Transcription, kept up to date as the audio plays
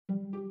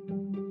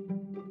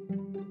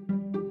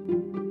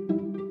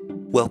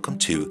Welcome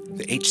to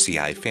the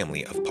HCI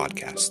family of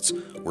podcasts.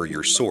 We're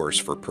your source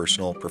for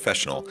personal,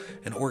 professional,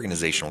 and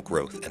organizational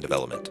growth and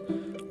development.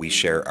 We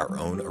share our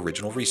own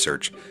original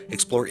research,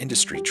 explore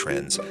industry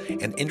trends,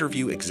 and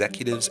interview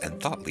executives and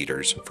thought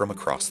leaders from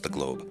across the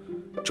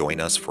globe. Join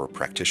us for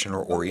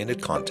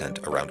practitioner-oriented content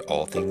around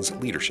all things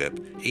leadership,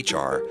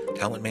 HR,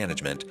 talent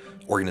management,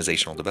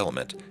 organizational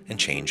development, and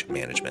change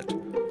management.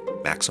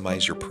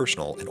 Maximize your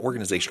personal and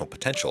organizational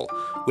potential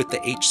with the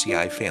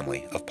HCI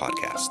family of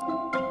podcasts.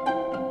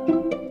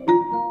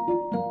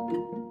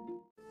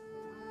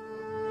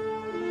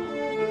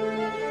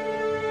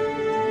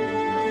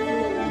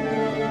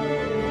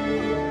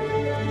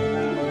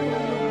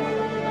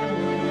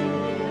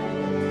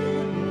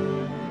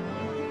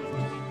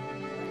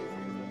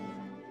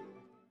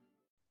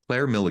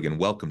 Claire Milligan,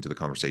 welcome to the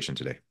conversation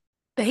today.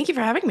 Thank you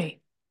for having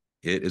me.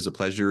 It is a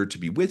pleasure to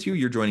be with you.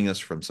 You're joining us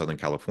from Southern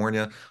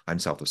California. I'm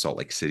south of Salt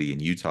Lake City in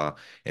Utah.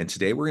 And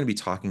today we're going to be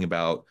talking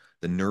about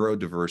the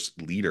neurodiverse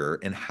leader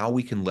and how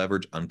we can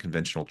leverage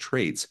unconventional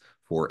traits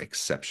for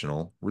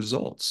exceptional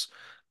results.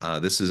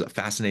 This is a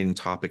fascinating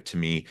topic to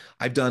me.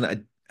 I've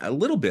done a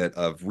little bit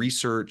of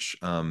research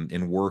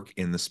and work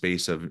in the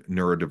space of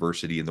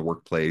neurodiversity in the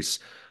workplace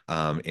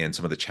and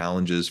some of the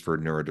challenges for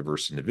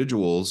neurodiverse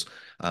individuals.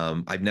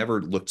 I've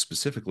never looked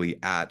specifically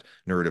at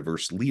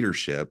neurodiverse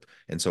leadership.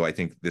 And so I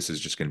think this is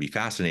just going to be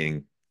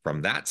fascinating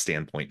from that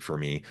standpoint for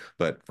me.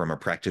 But from a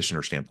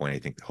practitioner standpoint, I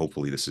think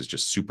hopefully this is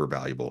just super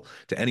valuable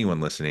to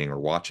anyone listening or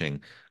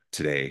watching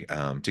today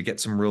to get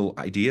some real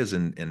ideas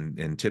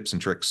and tips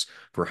and tricks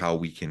for how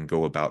we can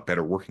go about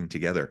better working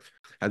together.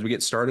 As we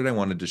get started, I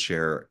wanted to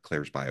share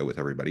Claire's bio with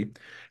everybody.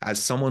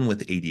 As someone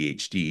with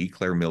ADHD,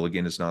 Claire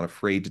Milligan is not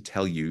afraid to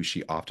tell you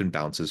she often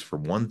bounces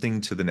from one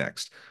thing to the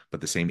next, but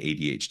the same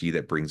ADHD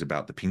that brings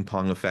about the ping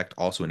pong effect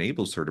also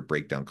enables her to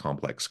break down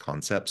complex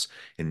concepts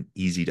in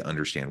easy to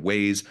understand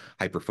ways,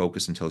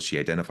 hyper-focus until she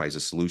identifies a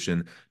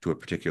solution to a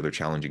particular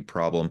challenging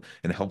problem,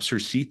 and helps her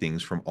see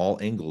things from all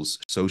angles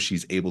so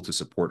she's able to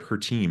support her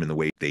team in the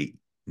way they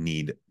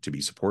need to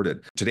be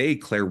supported. Today,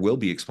 Claire will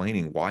be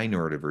explaining why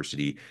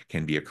neurodiversity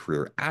can be a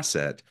career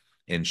asset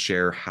and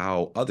share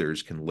how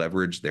others can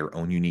leverage their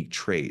own unique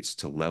traits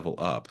to level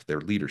up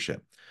their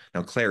leadership.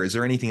 Now, Claire, is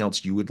there anything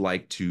else you would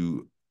like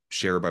to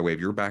share by way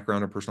of your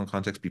background or personal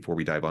context before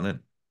we dive on in?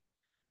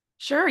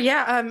 Sure.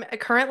 Yeah.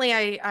 Currently,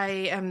 I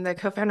am the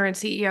co-founder and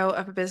CEO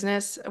of a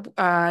business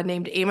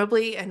named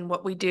Aimably, and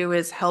what we do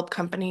is help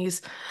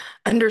companies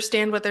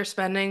understand what they're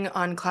spending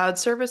on cloud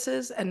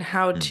services and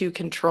how Mm. to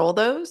control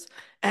those.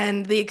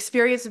 And the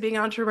experience of being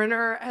an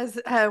entrepreneur as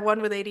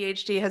one with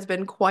ADHD has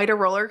been quite a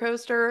roller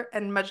coaster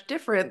and much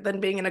different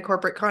than being in a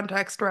corporate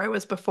context where I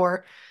was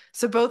before.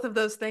 So both of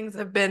those things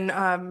have been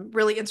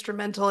really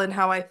instrumental in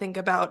how I think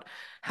about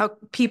how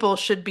people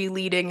should be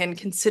leading and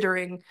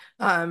considering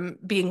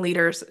being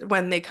leaders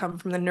when they come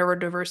from the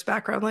neurodiverse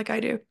background like I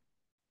do.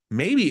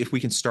 Maybe if we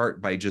can start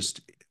by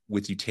just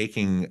with you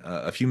taking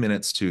a few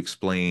minutes to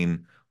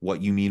explain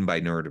what you mean by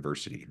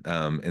neurodiversity.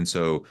 And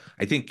so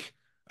I think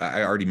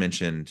I already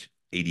mentioned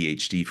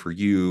ADHD for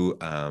you.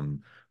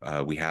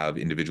 We have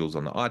individuals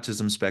on the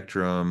autism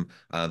spectrum.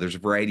 There's a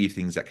variety of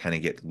things that kind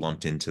of get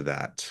lumped into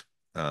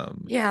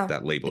Yeah.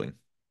 that labeling.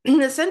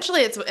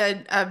 Essentially, it's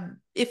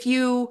if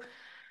you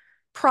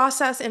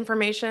process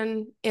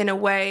information in a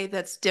way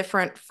that's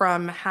different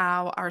from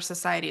how our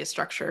society is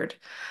structured.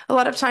 A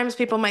lot of times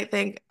people might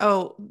think,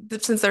 oh,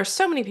 since there's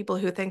so many people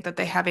who think that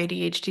they have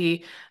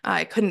ADHD,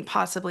 it couldn't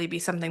possibly be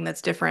something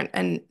that's different.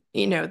 And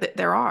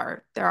there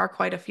are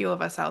quite a few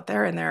of us out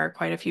there, and there are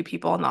quite a few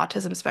people on the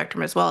autism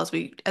spectrum as well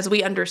as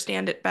we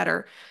understand it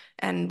better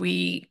and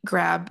we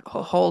grab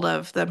a hold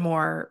of the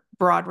more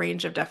broad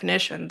range of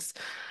definitions.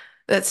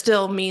 That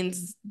still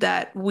means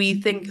that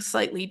we think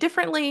slightly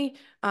differently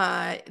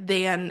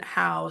than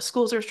how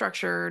schools are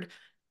structured,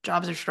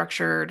 jobs are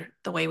structured,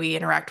 the way we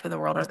interact with the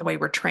world, or the way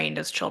we're trained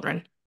as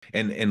children.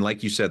 And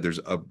like you said, there's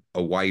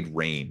a wide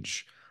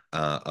range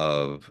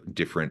of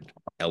different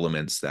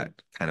elements that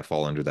kind of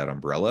fall under that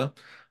umbrella,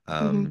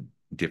 Mhm.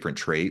 different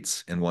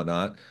traits and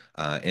whatnot.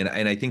 And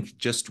I think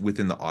just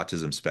within the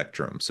autism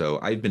spectrum. So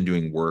I've been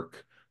doing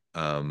work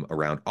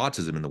around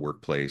autism in the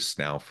workplace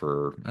now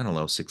for, I don't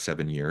know, 6,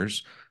 7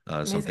 years,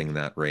 something Amazing. in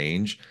that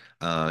range.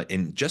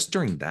 And just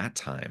during that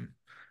time,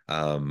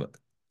 um,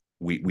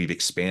 we've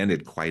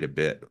expanded quite a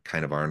bit,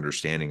 kind of our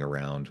understanding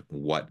around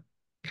what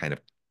kind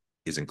of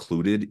is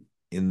included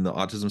in the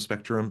autism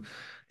spectrum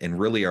and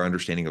really our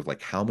understanding of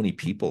like how many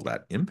people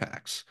that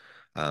impacts.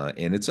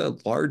 And it's a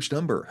large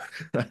number.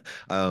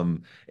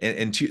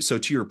 So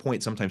to your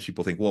point, sometimes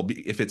people think, well,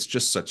 if it's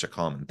just such a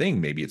common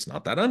thing, maybe it's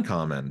not that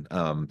uncommon.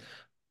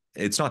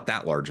 It's not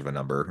that large of a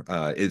number.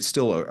 It's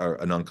still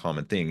an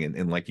uncommon thing.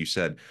 And like you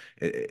said,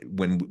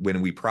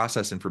 when we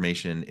process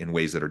information in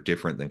ways that are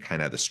different than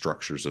kind of the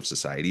structures of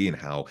society and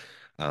how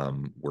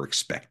we're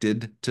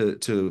expected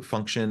to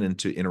function and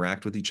to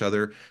interact with each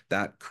other,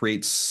 that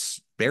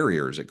creates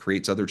barriers. It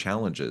creates other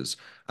challenges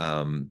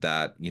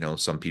that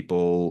some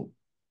people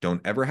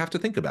don't ever have to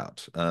think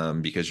about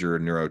because you're a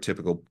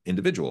neurotypical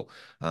individual.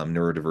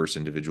 Neurodiverse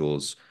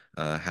individuals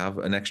have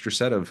an extra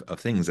set of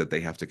things that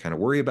they have to kind of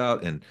worry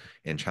about and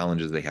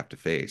challenges they have to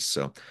face.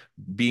 So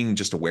being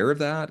just aware of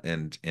that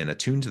and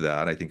attuned to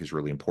that, I think is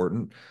really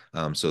important.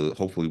 So that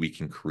hopefully we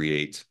can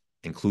create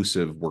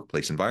inclusive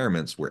workplace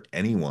environments where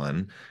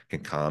anyone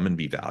can come and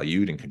be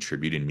valued and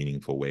contribute in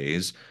meaningful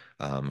ways.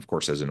 Of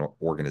course, as an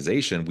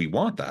organization, we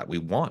want that. We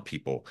want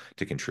people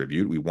to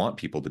contribute. We want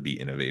people to be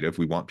innovative.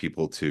 We want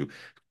people to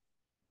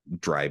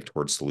drive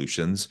towards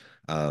solutions.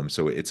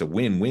 So it's a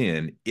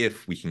win-win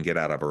if we can get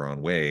out of our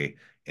own way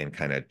and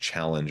kind of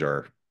challenge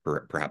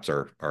perhaps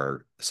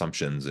our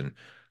assumptions and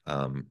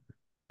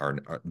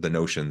the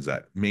notions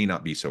that may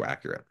not be so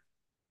accurate.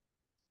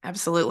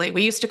 Absolutely.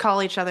 We used to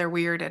call each other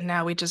weird, and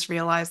now we just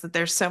realize that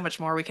there's so much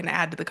more we can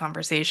add to the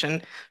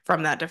conversation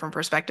from that different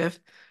perspective.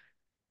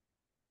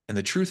 And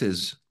the truth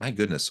is, my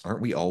goodness,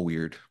 aren't we all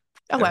weird?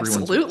 Oh,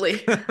 Everyone's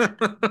absolutely.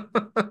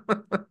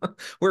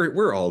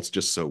 we're all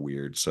just so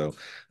weird. So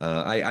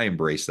I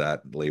embrace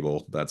that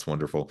label. That's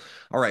wonderful.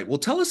 All right. Well,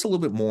 tell us a little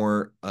bit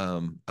more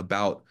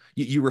about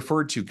you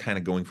referred to kind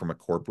of going from a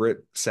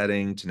corporate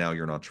setting to now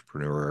you're an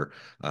entrepreneur,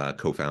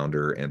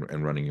 co-founder,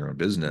 and running your own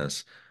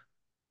business.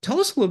 Tell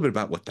us a little bit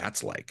about what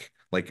that's like.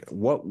 Like,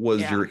 what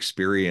was your Yeah.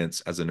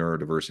 experience as a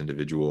neurodiverse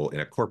individual in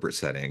a corporate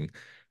setting?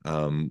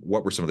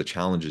 What were some of the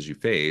challenges you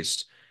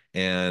faced?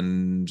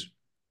 And,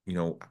 you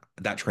know,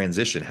 that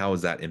transition, how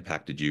has that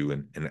impacted you?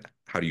 And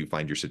how do you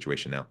find your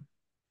situation now?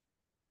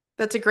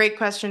 That's a great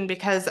question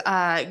because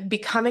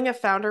becoming a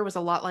founder was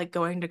a lot like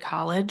going to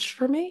college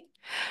for me.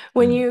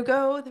 When Mm, you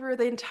go through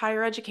the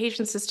entire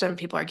education system,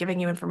 people are giving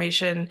you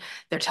information,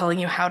 they're telling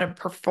you how to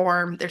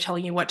perform, they're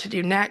telling you what to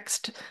do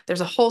next.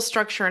 There's a whole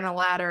structure and a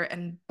ladder,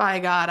 and by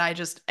God, I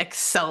just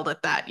excelled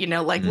at that.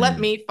 Like let mm,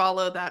 me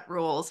follow that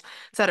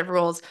set of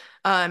rules.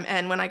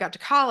 And when I got to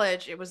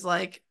college, it was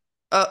like,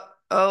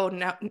 oh,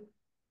 now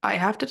I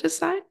have to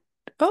decide.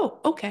 Oh,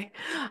 okay.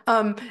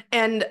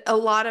 And a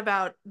lot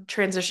about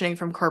transitioning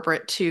from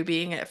corporate to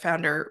being a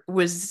founder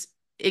was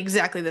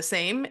exactly the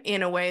same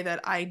in a way that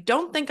I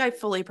don't think I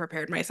fully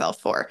prepared myself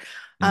for.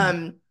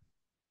 mm, Um,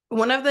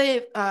 One of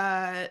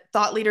the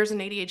thought leaders in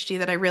ADHD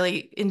that I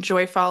really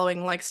enjoy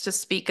following likes to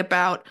speak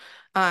about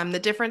the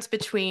difference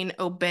between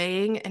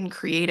obeying and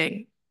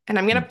creating. And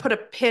I'm going to mm, put a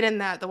pin in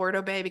that, the word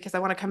obey, because I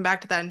want to come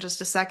back to that in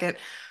just a second.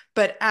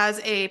 But as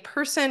a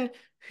person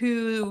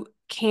who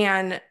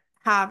can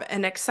have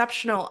an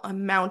exceptional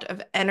amount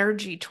of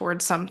energy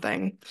towards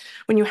something,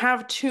 when you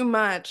have too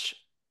much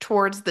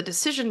towards the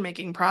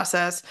decision-making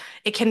process,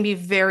 it can be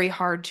very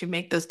hard to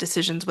make those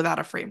decisions without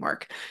a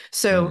framework.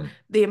 So mm,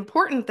 the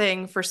important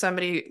thing for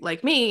somebody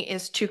like me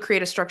is to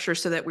create a structure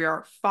so that we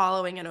are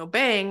following and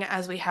obeying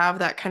as we have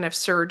that kind of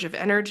surge of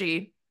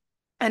energy.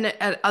 And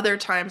at other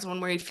times when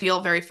we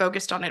feel very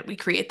focused on it, we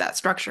create that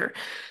structure.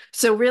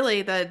 So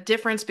really the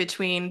difference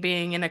between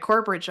being in a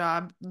corporate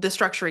job, the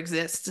structure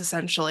exists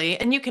essentially,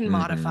 and you can mm-hmm,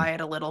 modify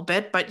it a little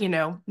bit, but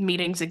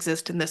meetings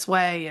exist in this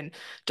way and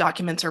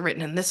documents are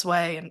written in this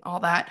way and all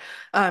that.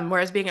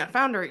 Whereas being a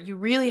founder, you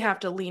really have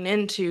to lean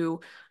into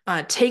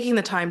taking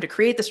the time to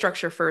create the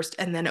structure first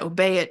and then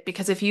obey it.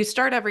 Because if you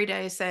start every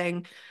day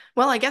saying,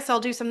 well, I guess I'll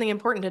do something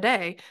important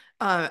today,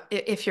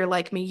 if you're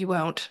like me, you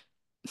won't.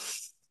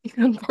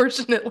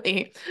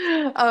 Unfortunately.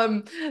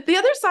 The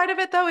other side of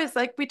it, though, is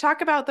like we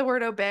talk about the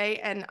word obey,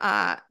 and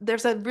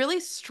there's a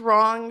really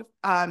strong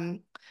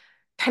kind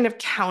of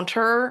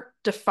counter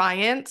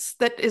defiance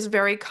that is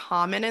very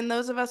common in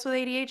those of us with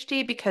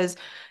ADHD because,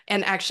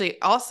 and actually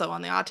also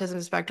on the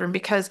autism spectrum,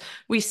 because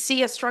we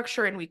see a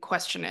structure and we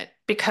question it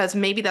because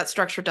maybe that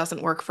structure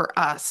doesn't work for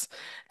us,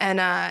 and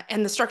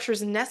the structure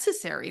is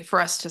necessary for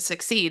us to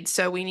succeed.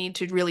 So we need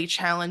to really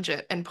challenge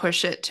it and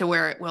push it to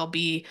where it will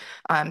be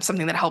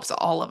something that helps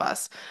all of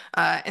us.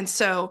 And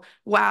so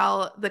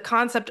while the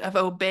concept of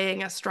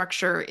obeying a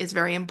structure is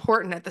very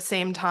important, at the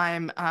same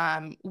time,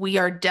 we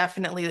are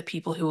definitely the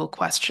people who will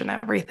question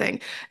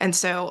everything. And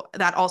so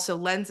that also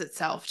lends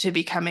itself to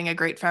becoming a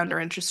great founder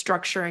and to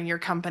structuring your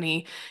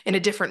company in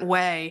a different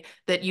way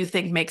that you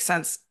think makes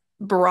sense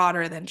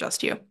broader than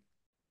just you.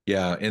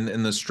 yeah,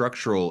 and the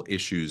structural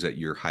issues that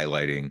you're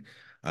highlighting,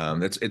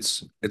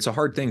 it's a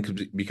hard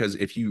thing because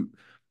if you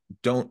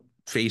don't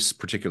face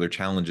particular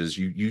challenges,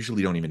 you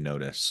usually don't even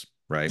notice,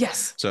 right?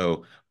 Yes.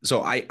 So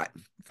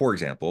for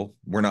example,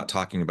 we're not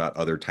talking about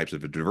other types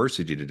of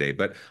diversity today,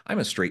 but I'm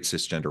a straight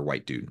cisgender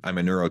white dude. I'm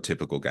a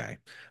neurotypical guy.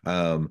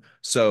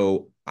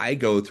 So I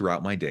go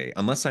throughout my day,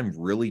 unless I'm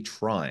really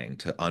trying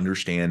to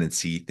understand and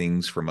see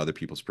things from other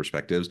people's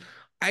perspectives.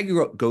 I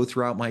go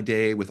throughout my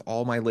day with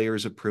all my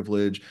layers of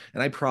privilege,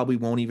 and I probably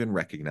won't even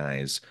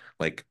recognize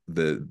like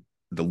the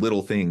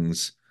little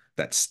things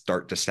that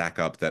start to stack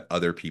up that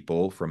other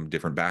people from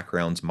different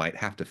backgrounds might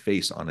have to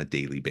face on a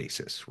daily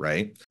basis,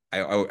 right?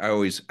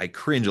 I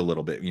cringe a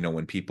little bit,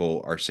 when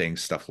people are saying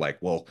stuff like,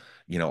 well,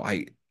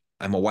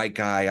 I'm a white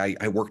guy.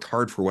 I worked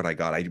hard for what I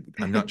got.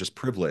 I'm not just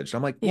privileged.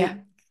 I'm like, well, Yeah.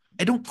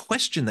 I don't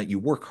question that you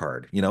work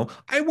hard.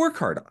 I work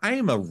hard. I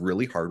am a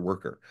really hard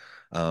worker.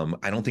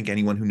 I don't think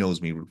anyone who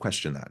knows me would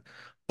question that.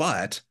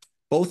 But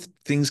both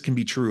things can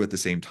be true at the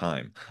same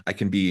time. I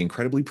can be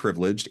incredibly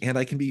privileged and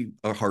I can be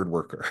a hard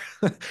worker.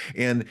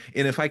 And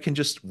if I can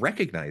just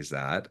recognize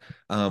that,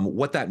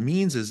 what that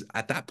means is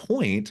at that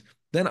point,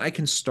 then I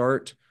can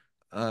start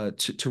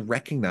to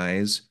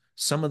recognize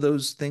some of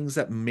those things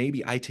that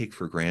maybe I take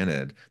for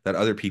granted that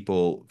other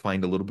people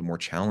find a little bit more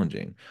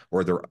challenging,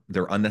 or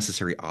they're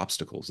unnecessary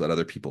obstacles that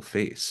other people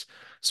face.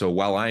 So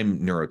while I'm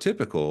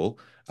neurotypical,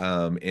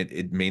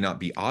 it may not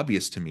be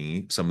obvious to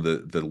me some of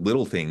the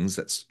little things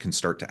that can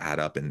start to add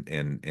up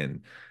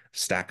and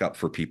stack up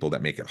for people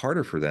that make it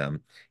harder for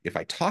them. If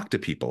I talk to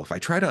people, if I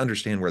try to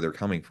understand where they're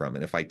coming from,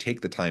 and if I take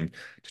the time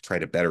to try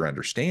to better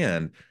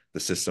understand the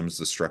systems,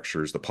 the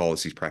structures, the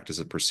policies,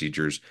 practices,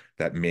 procedures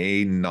that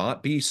may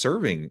not be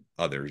serving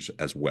others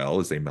as well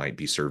as they might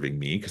be serving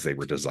me because they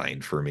were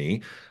designed for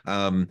me.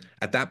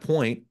 At that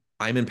point,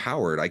 I'm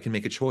empowered. I can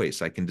make a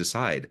choice. I can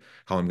decide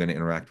how I'm going to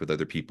interact with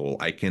other people.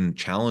 I can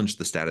challenge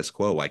the status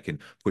quo. I can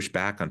push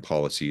back on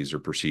policies or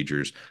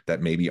procedures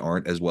that maybe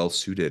aren't as well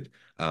suited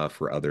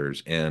for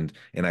others. And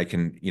I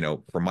can,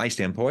 from my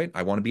standpoint,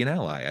 I want to be an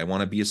ally. I want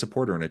to be a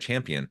supporter and a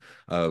champion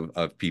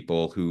of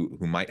people who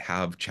might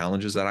have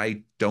challenges that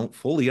I don't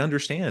fully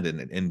understand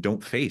and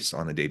don't face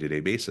on a day-to-day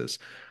basis.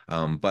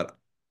 But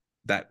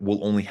that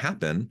will only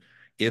happen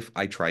if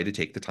I try to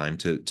take the time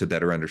to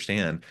better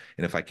understand,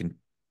 and if I can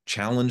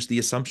challenge the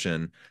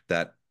assumption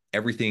that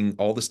everything,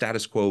 all the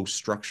status quo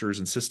structures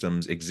and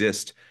systems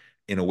exist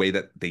in a way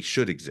that they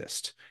should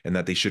exist and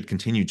that they should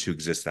continue to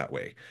exist that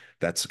way.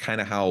 That's kind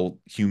of how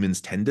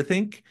humans tend to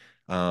think.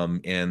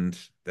 And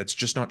that's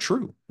just not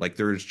true. Like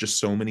there's just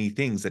so many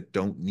things that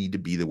don't need to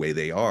be the way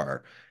they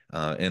are.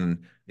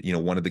 And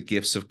one of the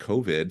gifts of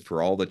COVID,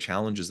 for all the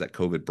challenges that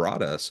COVID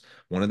brought us,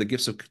 one of the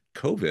gifts of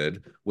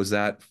COVID was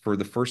that for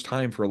the first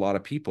time for a lot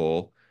of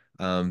people,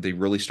 they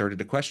really started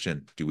to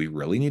question, do we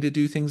really need to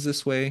do things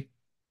this way?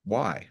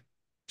 Why?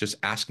 Just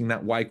asking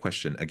that why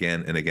question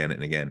again and again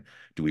and again.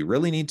 Do we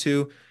really need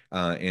to?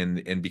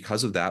 And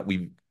because of that,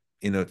 we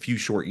in a few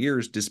short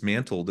years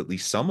dismantled at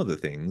least some of the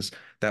things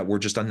that were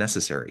just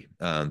unnecessary,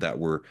 that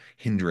were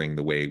hindering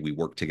the way we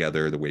work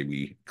together, the way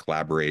we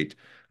collaborate,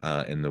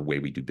 and the way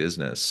we do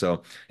business.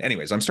 So,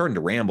 anyways, I'm starting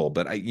to ramble,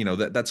 but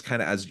that's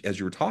kind of as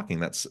you were talking,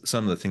 that's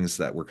some of the things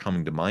that were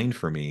coming to mind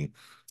for me.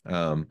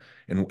 And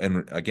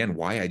again,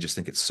 why I just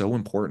think it's so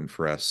important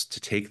for us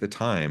to take the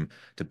time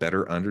to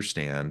better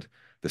understand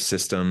the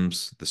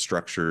systems, the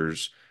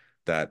structures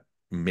that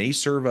may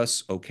serve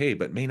us okay,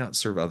 but may not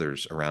serve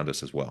others around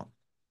us as well.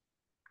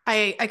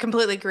 I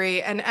completely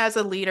agree. And as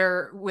a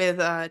leader with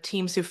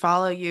teams who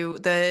follow you,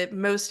 the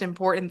most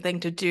important thing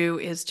to do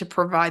is to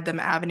provide them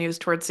avenues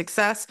towards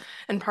success.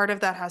 And part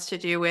of that has to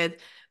do with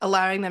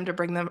allowing them to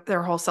bring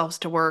their whole selves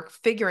to work,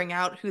 figuring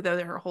out who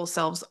their whole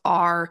selves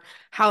are,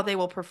 how they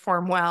will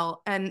perform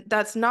well. And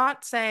that's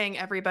not saying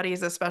everybody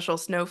is a special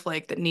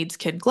snowflake that needs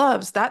kid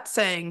gloves. That's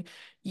saying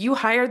you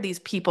hired these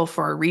people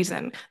for a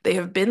reason. They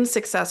have been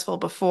successful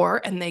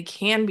before and they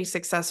can be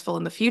successful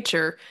in the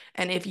future.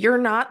 And if you're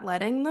not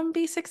letting them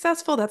be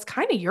successful, that's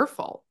kind of your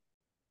fault.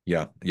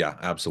 Yeah, yeah,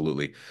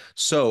 absolutely.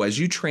 So as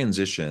you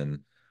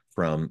transition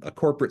from a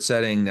corporate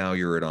setting, now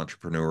you're an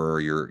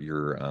entrepreneur,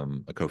 you're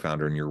a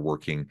co-founder, and you're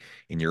working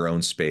in your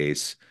own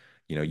space.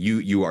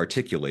 You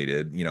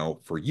articulated,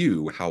 for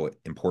you how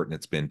important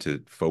it's been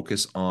to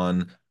focus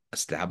on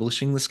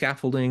establishing the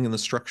scaffolding and the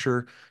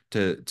structure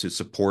to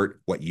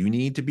support what you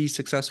need to be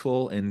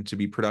successful and to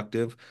be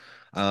productive.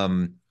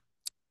 Um,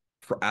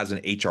 as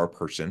an HR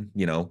person,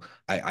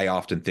 I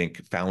often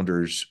think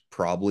founders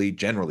probably,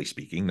 generally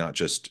speaking, not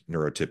just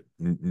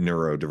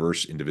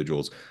neurodiverse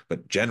individuals,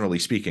 but generally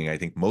speaking, I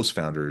think most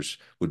founders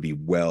would be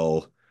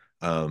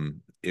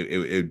it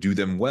would do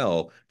them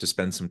well to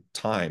spend some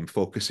time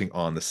focusing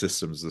on the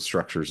systems, the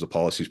structures, the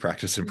policies,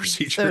 practice, and So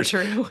procedures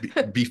true.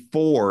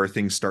 before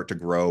things start to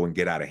grow and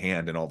get out of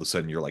hand, and all of a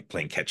sudden you're like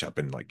playing catch up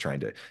and like trying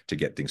to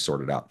get things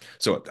sorted out.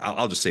 So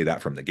I'll just say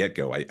that from the get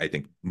go. I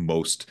think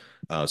most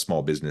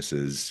small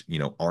businesses,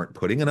 aren't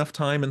putting enough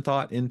time and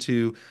thought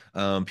into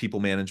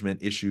people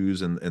management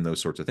issues and those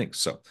sorts of things.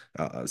 So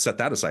set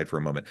that aside for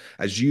a moment.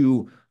 As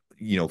you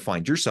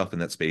find yourself in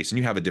that space and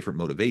you have a different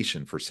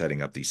motivation for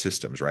setting up these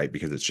systems, right?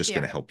 Because it's just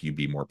going Yeah. to help you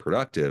be more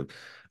productive.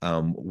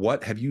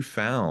 What have you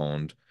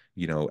found,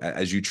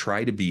 as you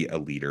try to be a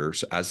leader,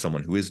 so as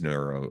someone who is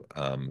neuro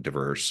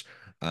diverse,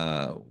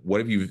 what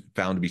have you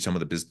found to be some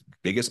of the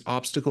biggest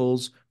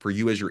obstacles for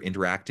you as you're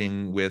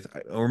interacting with,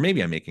 or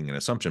maybe I'm making an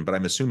assumption, but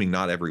I'm assuming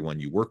not everyone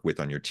you work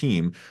with on your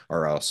team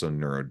are also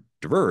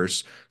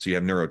neurodiverse. So you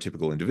have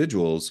neurotypical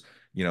individuals,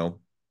 you know,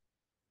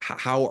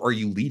 how are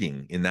you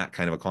leading in that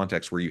kind of a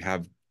context where you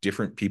have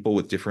different people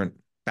with different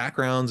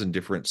backgrounds and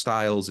different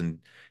styles and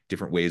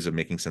different ways of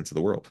making sense of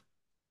the world?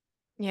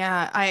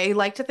 Yeah, I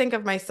like to think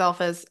of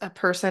myself as a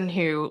person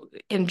who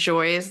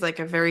enjoys like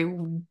a very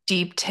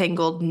deep,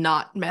 tangled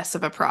knot mess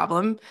of a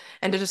problem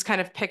and to just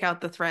kind of pick out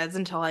the threads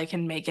until I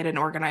can make it an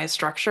organized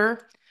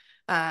structure.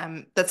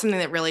 That's something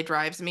that really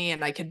drives me,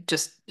 and I could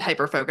just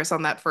hyper focus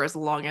on that for as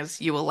long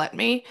as you will let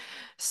me.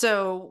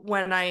 So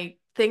when I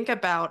think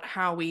about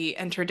how we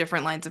enter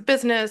different lines of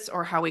business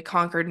or how we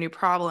conquered new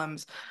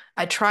problems,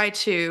 I try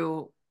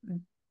to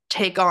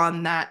take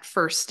on that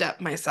first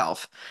step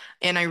myself.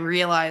 And I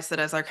realize that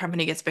as our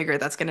company gets bigger,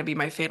 that's going to be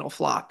my fatal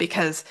flaw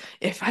because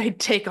if I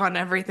take on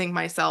everything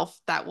myself,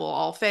 that will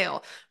all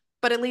fail.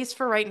 But at least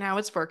for right now,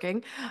 it's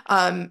working.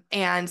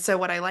 And so,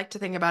 what I like to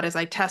think about is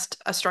I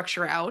test a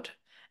structure out.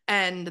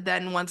 And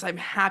then once I'm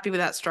happy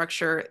with that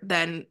structure,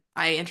 then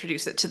I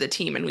introduce it to the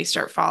team and we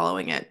start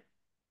following it.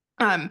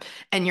 Um,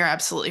 and you're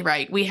absolutely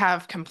right. We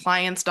have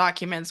compliance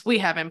documents, we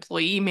have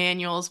employee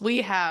manuals,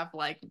 we have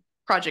like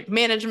project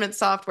management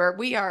software.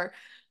 We are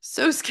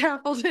so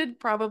scaffolded,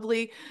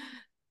 probably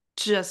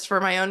just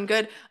for my own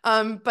good.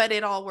 But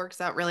it all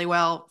works out really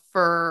well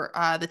for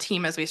the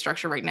team as we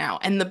structure right now.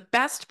 And the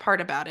best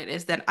part about it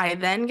is that I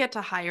then get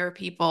to hire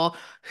people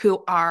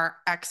who are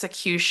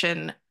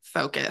execution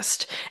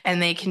focused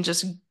and they can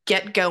just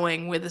get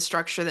going with the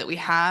structure that we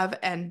have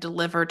and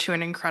deliver to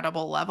an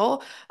incredible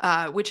level,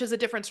 which is a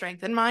different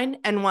strength than mine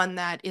and one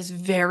that is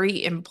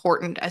very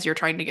important as you're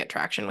trying to get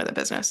traction with a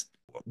business.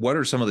 What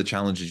are some of the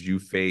challenges you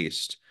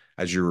faced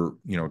as you're,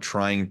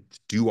 trying to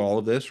do all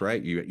of this,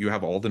 right? You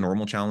have all the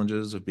normal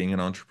challenges of being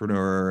an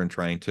entrepreneur and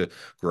trying to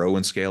grow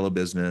and scale a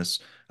business.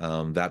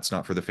 That's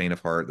not for the faint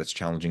of heart. That's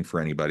challenging for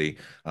anybody.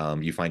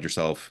 You find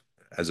yourself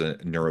as a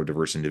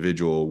neurodiverse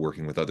individual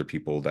working with other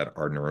people that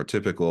are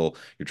neurotypical.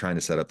 You're trying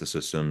to set up the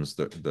systems,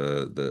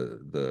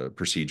 the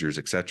procedures,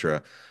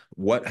 etc.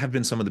 What have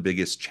been some of the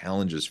biggest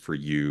challenges for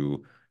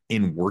you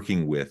in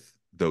working with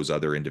those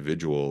other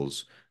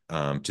individuals,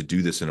 to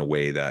do this in a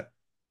way that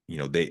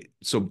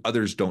so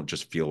others don't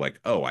just feel like,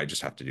 oh, I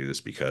just have to do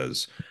this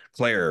because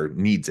Claire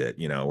needs it,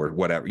 or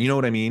whatever. You know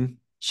what I mean?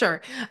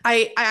 Sure.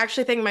 I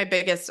actually think my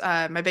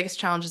biggest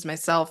challenge is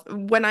myself.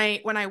 When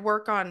I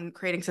work on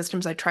creating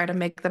systems, I try to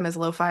make them as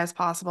lo-fi as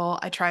possible.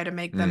 I try to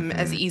make them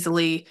as Hmm.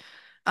 easily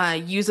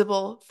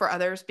usable for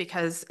others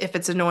because if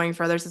it's annoying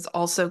for others, it's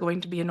also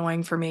going to be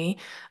annoying for me.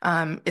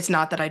 It's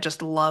not that I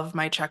just love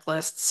my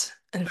checklists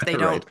and if they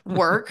Right. don't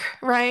work,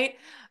 right?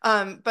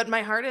 But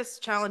my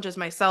hardest challenge is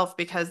myself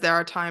because there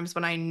are times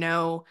when I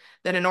know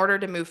that in order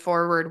to move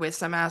forward with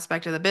some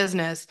aspect of the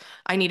business,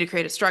 I need to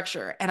create a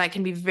structure. And I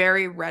can be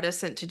very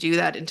reticent to do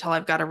that until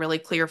I've got a really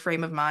clear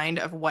frame of mind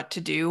of what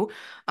to do.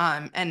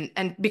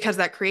 And because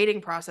that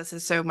creating process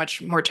is so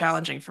much more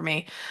challenging for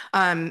me.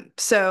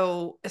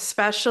 So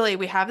especially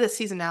we have this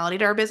seasonality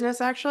to our business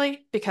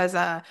actually, because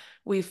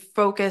we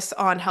focus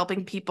on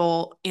helping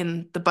people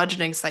in the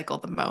budgeting cycle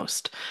the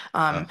most.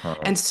 Uh-huh.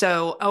 And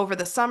so over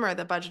the summer,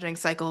 the budgeting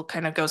cycle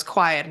kind of goes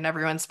quiet and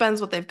everyone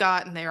spends what they've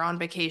got and they're on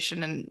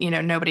vacation and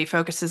nobody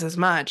focuses as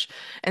much.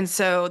 And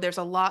so there's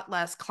a lot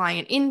less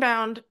client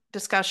inbound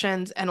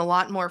discussions and a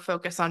lot more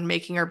focus on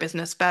making our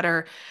business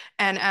better.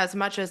 And as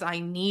much as I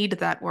need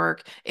that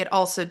work, it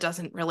also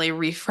doesn't really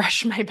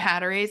refresh my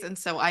batteries. And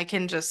so I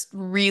can just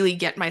really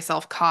get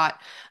myself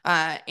caught.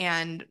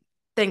 And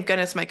thank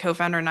goodness my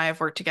co-founder and I have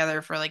worked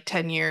together for like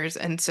 10 years.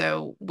 And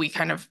so we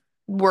kind of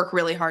work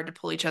really hard to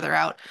pull each other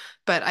out.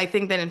 But I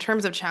think that in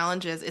terms of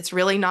challenges, it's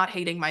really not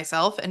hating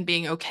myself and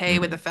being okay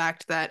with the Hmm.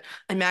 fact that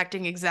I'm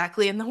acting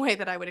exactly in the way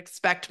that I would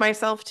expect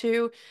myself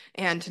to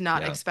and to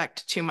not Yeah.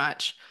 expect too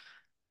much.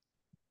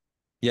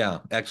 Yeah,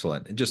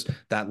 excellent. Just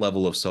that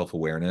level of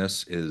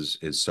self-awareness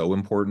is so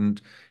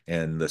important,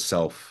 and the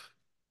self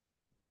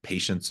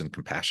patience and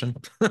compassion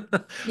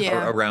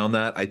Yeah. around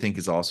that, I think,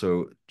 is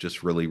also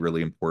just really,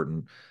 really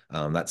important.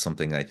 That's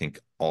something I think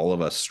all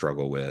of us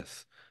struggle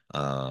with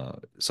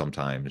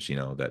sometimes,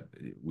 that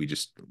we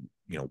just,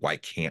 why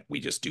can't we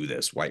just do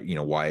this? Why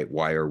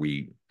are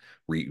we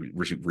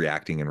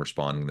reacting and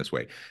responding this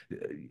way?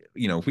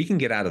 If we can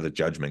get out of the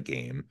judgment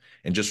game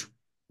and just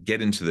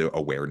get into the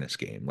awareness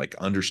game, like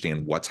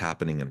understand what's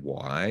happening and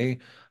why,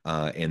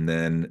 and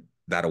then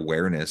that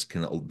awareness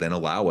can then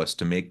allow us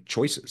to make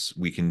choices.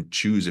 We can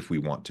choose if we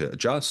want to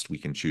adjust. We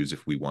can choose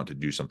if we want to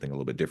do something a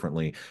little bit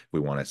differently, if we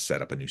want to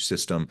set up a new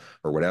system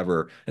or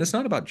whatever. And it's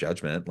not about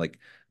judgment. Like,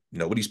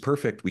 nobody's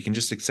perfect. We can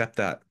just accept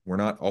that. We're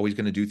not always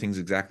going to do things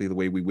exactly the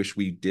way we wish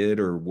we did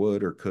or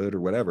would or could or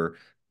whatever.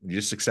 You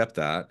just accept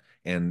that.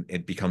 And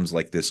it becomes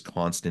like this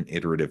constant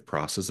iterative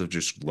process of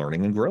just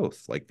learning and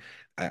growth. Like,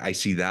 I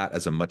see that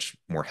as a much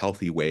more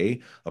healthy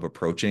way of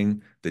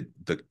approaching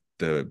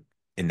the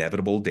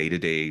inevitable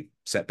day-to-day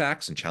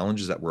setbacks and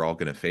challenges that we're all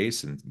going to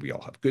face. And we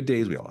all have good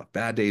days, we all have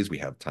bad days, we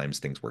have times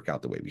things work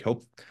out the way we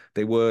hope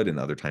they would, and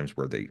other times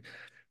where they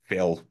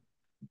fail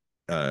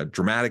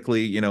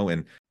dramatically,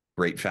 in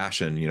great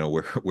fashion,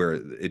 where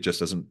it just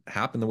doesn't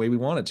happen the way we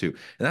want it to.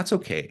 And that's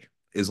okay,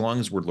 as long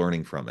as we're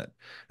learning from it,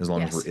 as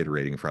long as we're Yes.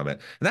 iterating from it.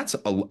 And that's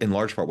in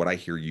large part what I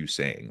hear you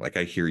saying. Like,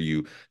 I hear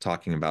you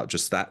talking about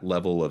just that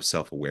level of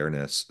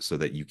self-awareness so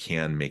that you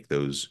can make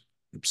those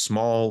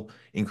small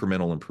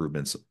incremental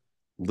improvements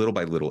little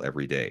by little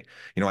every day.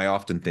 I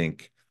often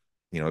think,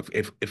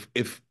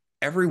 if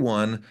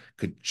everyone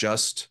could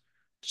just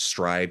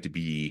strive to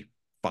be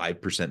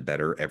 5%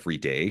 better every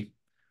day,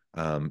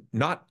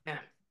 not Yeah.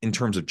 in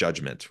terms of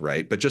judgment,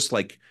 right? But just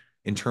like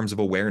in terms of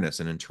awareness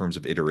and in terms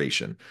of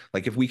iteration.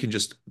 Like if we can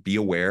just be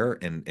aware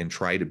and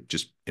try to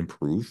just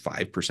improve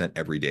 5%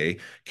 every day,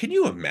 can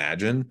you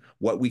imagine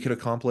what we could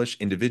accomplish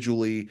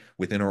individually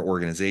within our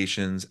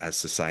organizations as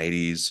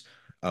societies?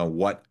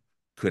 What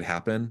could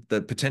happen?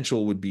 The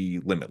potential would be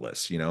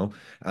limitless, you know?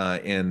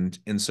 And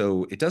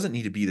so it doesn't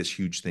need to be this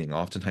huge thing.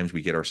 Oftentimes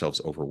we get ourselves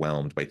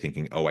overwhelmed by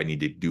thinking, oh, I need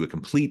to do a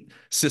complete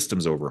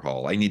systems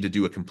overhaul. I need to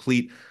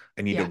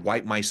Yeah,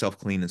 wipe myself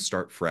clean and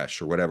start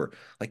fresh or whatever.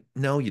 Like,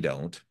 no, you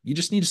don't. You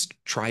just need to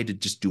try to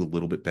just do a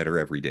little bit better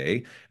every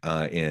day.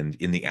 And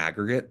in the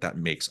aggregate, that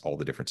makes all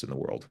the difference in the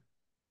world.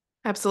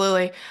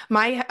 absolutely.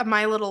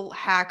 My little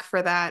hack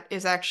for that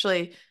is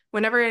actually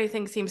whenever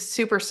anything seems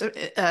super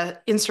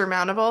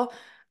insurmountable,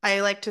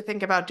 I like to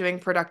think about doing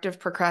productive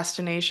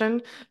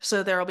procrastination.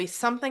 So there will be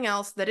something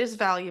else that is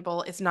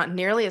valuable. It's not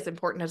nearly as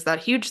important as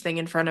that huge thing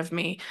in front of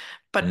me,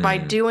 but by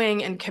Mm.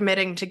 doing and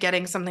committing to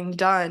getting something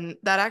done,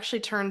 that actually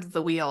turns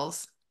the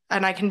wheels.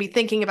 And I can be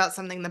thinking about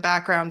something in the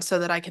background so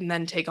that I can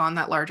then take on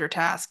that larger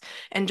task.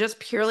 And just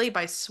purely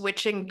by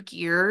switching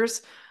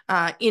gears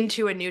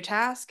into a new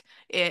task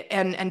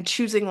and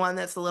choosing one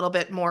that's a little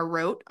bit more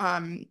rote,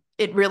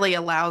 it really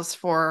allows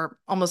for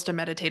almost a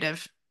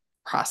meditative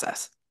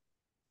process.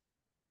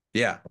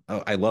 Yeah,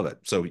 oh, I love it.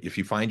 So if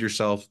you find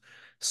yourself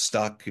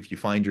stuck, if you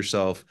find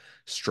yourself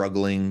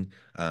struggling,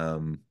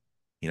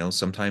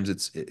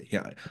 sometimes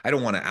yeah, I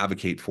don't want to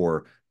advocate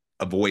for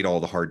avoid all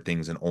the hard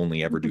things and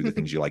only ever do the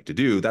things you like to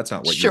do. That's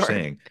not what you're Sure.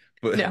 saying.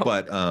 But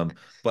No,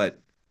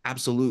 but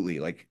absolutely,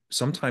 like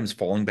sometimes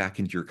falling back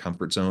into your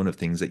comfort zone of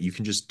things that you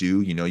can just do,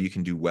 you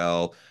can do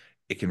well,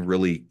 it can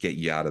really get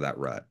you out of that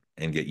rut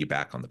and get you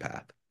back on the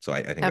path. So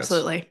I think that's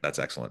absolutely. that's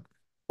excellent.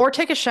 Or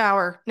take a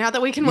shower now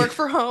that we can Yeah. work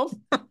from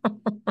home. I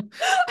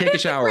Take a have the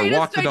shower,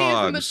 walk greatest the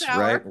ideas in the dogs,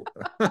 right?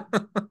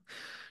 shower.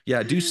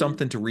 Yeah, do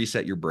something to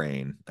reset your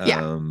brain.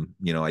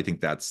 Yeah, I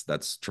think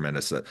that's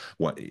tremendous.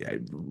 What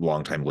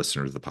longtime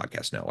listeners of the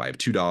podcast know. I have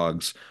two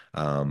dogs,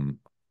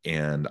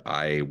 and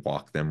I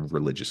walk them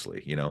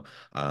religiously.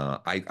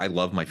 I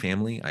love my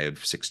family. I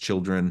have six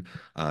children.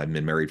 I've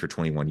been married for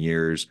 21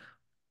 years.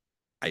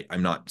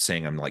 I'm not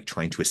saying I'm like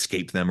trying to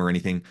escape them or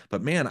anything,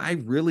 but man, I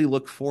really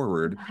look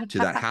forward to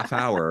that half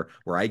hour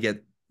where I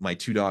get my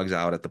two dogs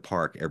out at the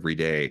park every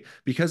day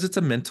because it's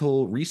a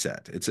mental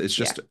reset. It's yeah,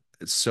 just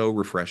it's so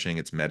refreshing.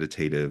 It's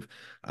meditative,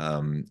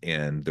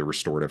 and the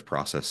restorative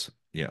process,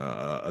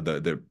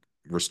 the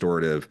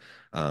restorative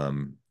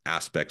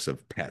aspects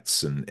of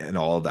pets and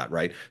all of that,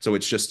 right? So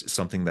it's just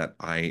something that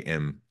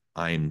I'm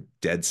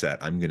dead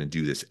set. I'm going to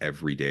do this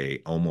every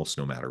day, almost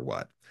no matter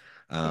what,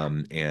 yeah,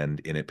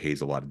 and it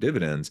pays a lot of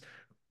dividends.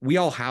 We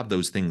all have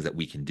those things that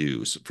we can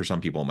do. So for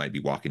some people, it might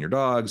be walking your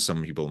dogs.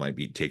 Some people might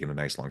be taking a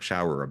nice long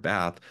shower or a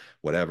bath,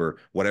 whatever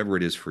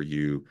it is for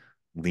you.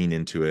 Lean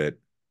into it,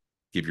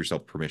 give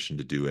yourself permission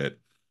to do it,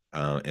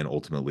 and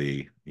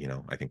ultimately,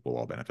 I think we'll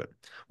all benefit.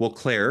 Well,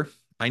 Claire,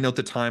 I note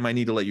the time. I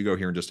need to let you go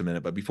here in just a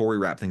minute, but before we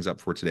wrap things up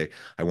for today,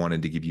 I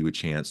wanted to give you a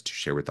chance to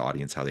share with the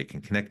audience how they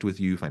can connect with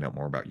you, find out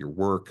more about your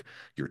work,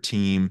 your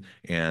team,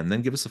 and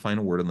then give us a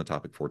final word on the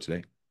topic for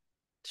today.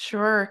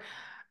 sure.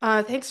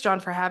 Thanks,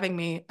 John, for having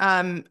me.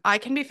 I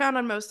can be found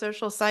on most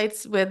social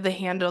sites with the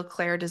handle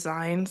Claire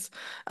Designs.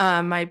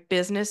 My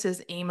business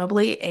is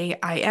Aimably,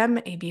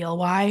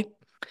 AIMABLY.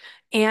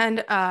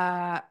 And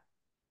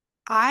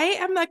I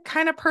am the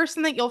kind of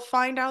person that you'll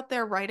find out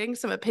there writing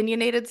some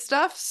opinionated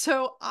stuff.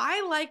 So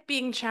I like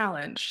being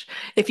challenged.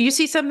 If you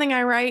see something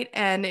I write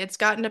and it's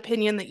got an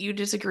opinion that you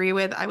disagree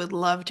with, I would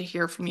love to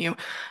hear from you,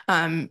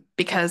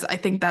 because I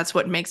think that's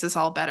what makes us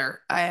all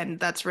better. And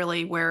that's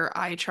really where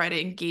I try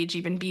to engage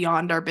even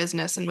beyond our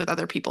business and with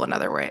other people in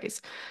other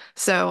ways.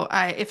 So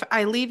if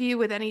I leave you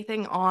with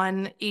anything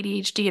on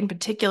ADHD in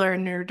particular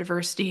and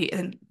neurodiversity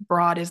and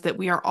broad, is that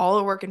we are all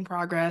a work in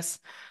progress.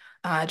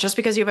 Just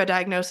because you have a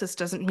diagnosis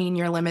doesn't mean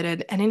you're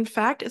limited. And in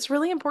fact, it's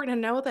really important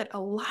to know that a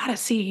lot of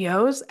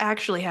CEOs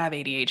actually have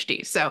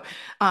ADHD. So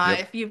Yep.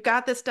 if you've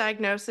got this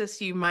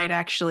diagnosis, you might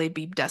actually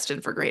be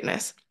destined for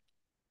greatness.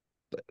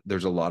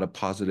 There's a lot of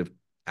positive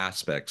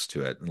aspects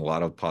to it and a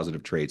lot of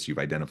positive traits. You've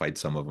identified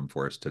some of them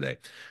for us today.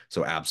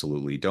 So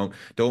absolutely don't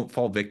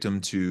fall victim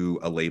to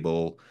a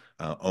label.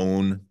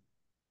 Own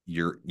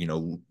your,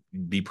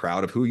 be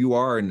proud of who you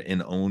are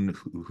and own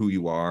who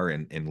you are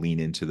and lean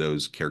into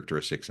those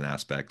characteristics and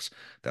aspects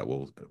that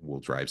will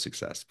drive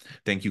success.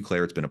 Thank you,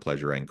 Claire. It's been a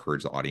pleasure. I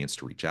encourage the audience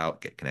to reach out,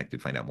 get connected,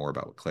 find out more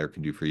about what Claire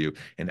can do for you.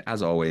 And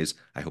as always,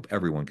 I hope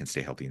everyone can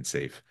stay healthy and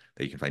safe,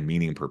 that you can find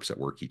meaning and purpose at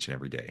work each and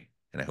every day.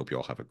 And I hope you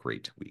all have a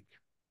great week.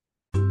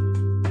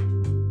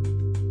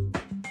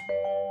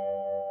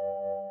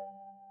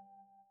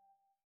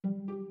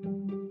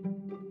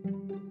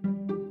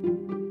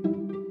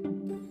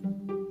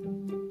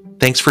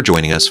 Thanks for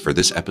joining us for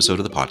this episode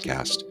of the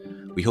podcast.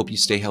 We hope you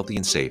stay healthy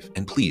and safe,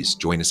 and please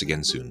join us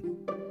again soon.